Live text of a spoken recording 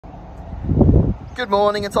Good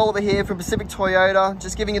morning, it's Oliver here from Pacific Toyota,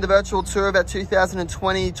 just giving you the virtual tour of our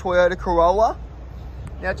 2020 Toyota Corolla.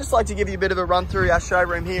 Now, I'd just like to give you a bit of a run through our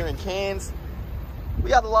showroom here in Cairns.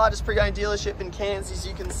 We are the largest pre-owned dealership in Cairns, as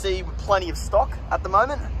you can see, with plenty of stock at the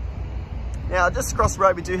moment. Now, just across the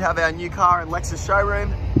road, we do have our new car and Lexus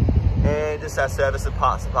showroom, and just our service and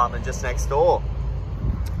parts department just next door.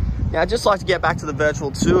 Now, I'd just like to get back to the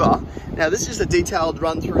virtual tour. Now, this is just a detailed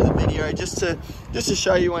run through the video, just to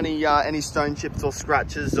show you any stone chips or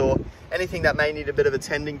scratches or anything that may need a bit of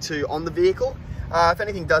attending to on the vehicle. If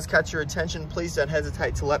anything does catch your attention, please don't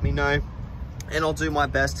hesitate to let me know, and I'll do my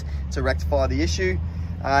best to rectify the issue.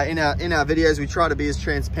 In our videos, we try to be as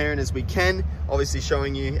transparent as we can, obviously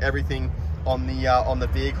showing you everything on the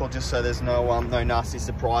vehicle, just so there's no nasty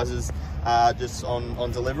surprises just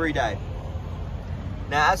on delivery day.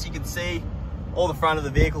 Now, as you can see, all the front of the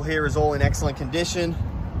vehicle here is all in excellent condition.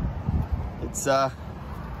 It's a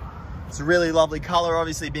really lovely color,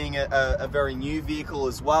 obviously being a very new vehicle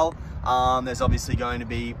as well. There's obviously going to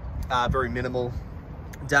be very minimal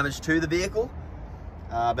damage to the vehicle.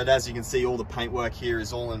 But as you can see, all the paintwork here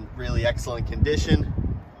is all in really excellent condition.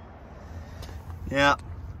 Now,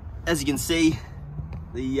 as you can see,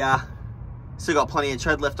 still got plenty of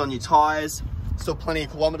tread left on your tires, still plenty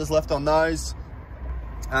of kilometers left on those.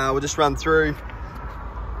 We'll just run through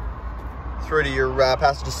to your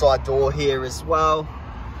passenger side door here as well.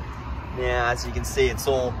 Now, as you can see, it's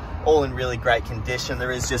all in really great condition.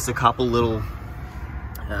 There is just a couple little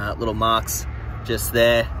marks just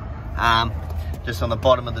there, just on the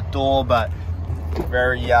bottom of the door, but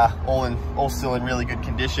very all still in really good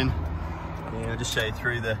condition. Yeah, I'll just show you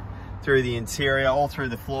through the interior, all through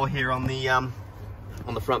the floor here on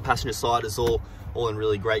the front passenger side is all in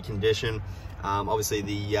really great condition. Obviously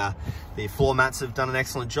the floor mats have done an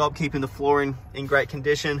excellent job keeping the floor in great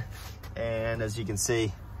condition, and as you can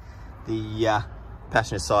see, the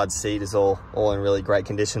passenger side seat is all in really great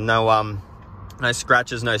condition. No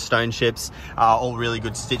scratches, no stone chips, all really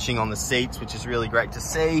good stitching on the seats, which is really great to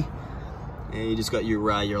see. And you just got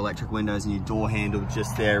your electric windows and your door handle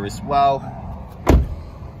just there as well.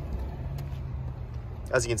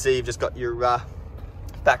 As you can see, you've just got your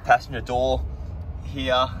back passenger door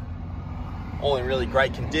here, all in really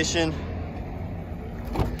great condition.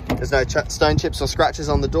 There's no stone chips or scratches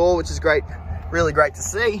on the door, which is great, really great to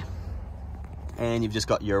see. And you've just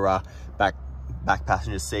got your back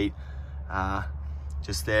passenger seat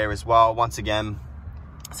just there as well. Once again,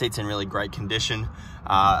 seat's in really great condition.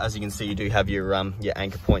 As you can see, you do have your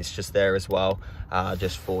anchor points just there as well,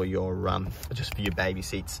 just for your baby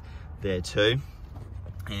seats there too.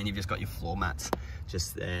 And you've just got your floor mats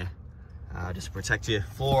just there, just to protect your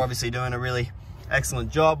floor. Obviously doing a really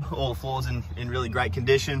excellent job. All the floors in really great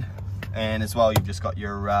condition. And as well, you've just got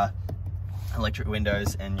your electric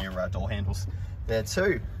windows and your door handles there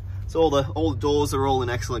too. So all the doors are all in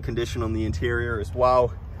excellent condition on the interior as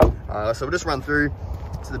well. So we'll just run through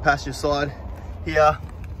to the passenger side here.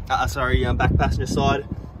 Back passenger side.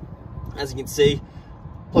 As you can see,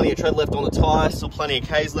 plenty of tread left on the tyre, still plenty of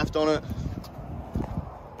Ks left on it.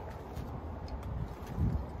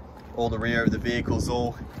 All the rear of the vehicle's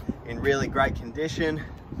all in really great condition.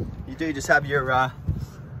 You do just have your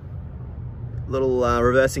little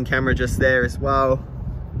reversing camera just there as well.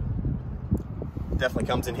 Definitely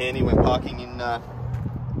comes in handy when parking in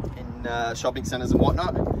shopping centers and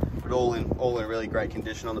whatnot. But all in really great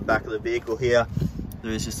condition on the back of the vehicle here.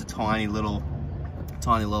 There is just a tiny little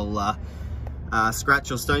scratch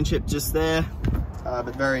or stone chip just there,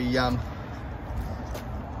 but very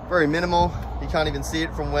minimal. You can't even see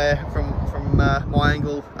it from my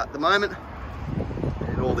angle at the moment.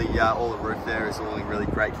 And all the roof there is all in really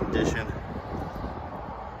great condition.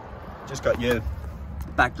 Just got your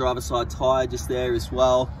back driver side tyre just there as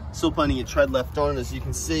well. Still plenty of tread left on it, as you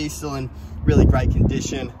can see, still in really great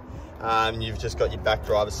condition. And you've just got your back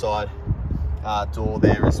driver side door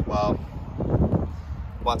there as well.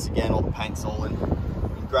 Once again, all the paint's all in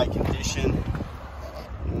great condition.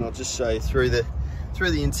 And I'll just show you through the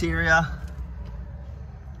interior.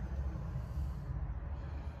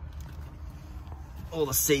 All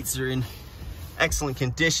the seats are in excellent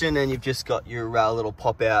condition, and you've just got your little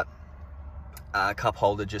pop-out cup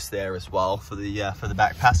holder just there as well for the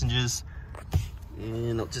back passengers.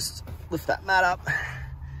 And I'll just lift that mat up.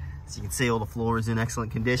 As you can see, all the floor is in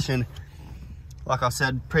excellent condition. Like I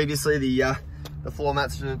said previously, the floor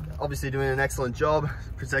mats are obviously doing an excellent job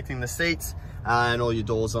protecting the seats, and all your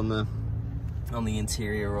doors on the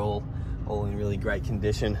interior are all in really great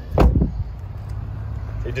condition.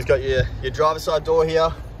 So you've just got your driver's side door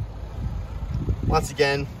here. Once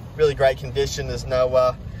again, really great condition. There's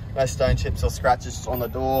no stone chips or scratches on the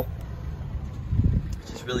door.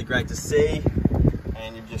 which is really great to see.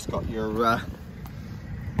 And you've just got your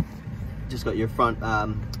front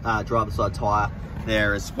driver's side tyre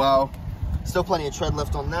there as well. Still plenty of tread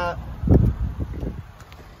left on that.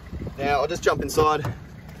 Now I'll just jump inside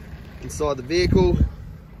the vehicle,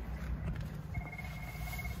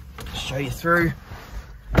 show you through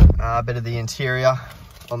a bit of the interior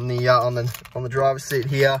on the driver's seat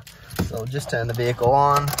here. So I'll just turn the vehicle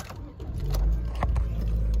on.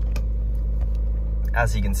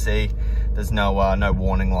 As you can see, there's no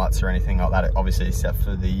warning lights or anything like that, obviously, except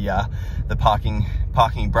for the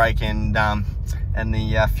parking brake and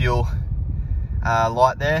the fuel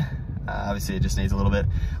light there. Obviously, it just needs a little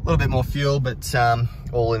bit more fuel, but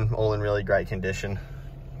all in really great condition.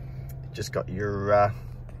 Just got your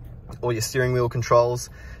all your steering wheel controls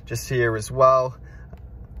just here as well,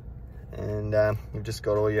 and you've just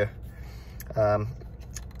got all your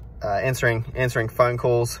answering phone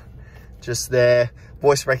calls just there.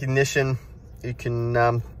 Voice recognition. You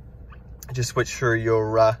can just switch through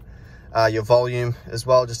your volume as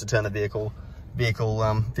well, just to turn the vehicle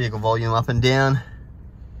volume up and down.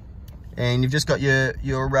 And you've just got your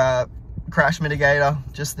crash mitigator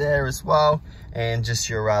just there as well, and just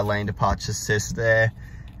your lane departure assist there.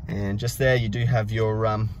 And just there you do have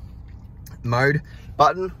your mode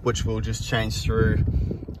button, which will just change through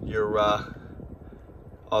your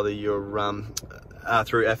either your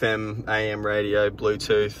through FM, AM radio,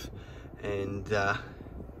 Bluetooth, and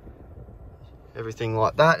everything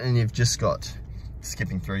like that. And you've just got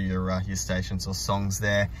skipping through your stations or songs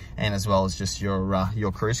there, and as well as just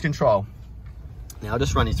your cruise control. Now I'll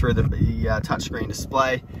just run you through the touchscreen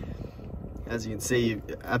display. As you can see,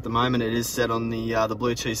 at the moment it is set on the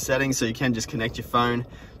Bluetooth setting, so you can just connect your phone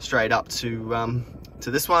straight up to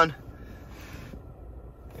this one,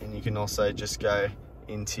 and you can also just go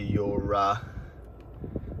into your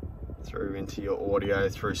into your audio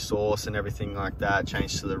through source and everything like that,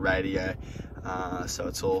 change to the radio. So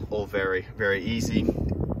it's all very, very easy.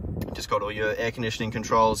 Just got all your air conditioning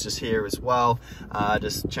controls just here as well.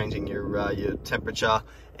 Just changing your temperature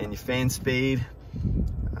and your fan speed.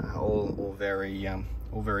 All very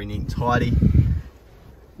neat and tidy.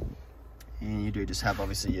 And you do just have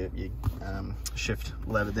obviously your shift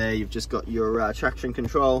lever there. You've just got your traction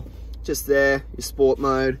control just there, your sport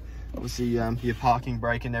mode, obviously your parking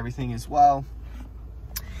brake and everything as well.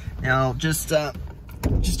 Now just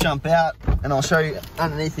jump out and I'll show you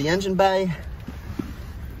underneath the engine bay.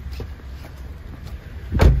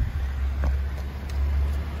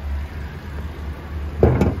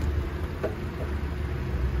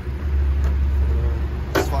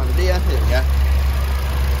 Just find the gear. There we go.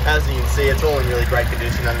 As you can see, it's all in really great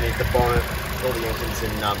condition underneath the bonnet. All the engines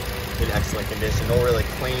in excellent condition, all really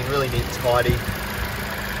clean, really neat and tidy.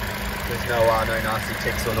 There's no nasty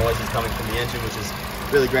ticks or noises coming from the engine, which is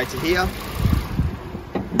really great to hear.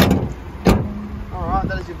 Alright,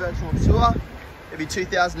 that is your virtual tour of your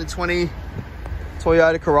 2020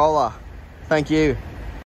 Toyota Corolla. Thank you.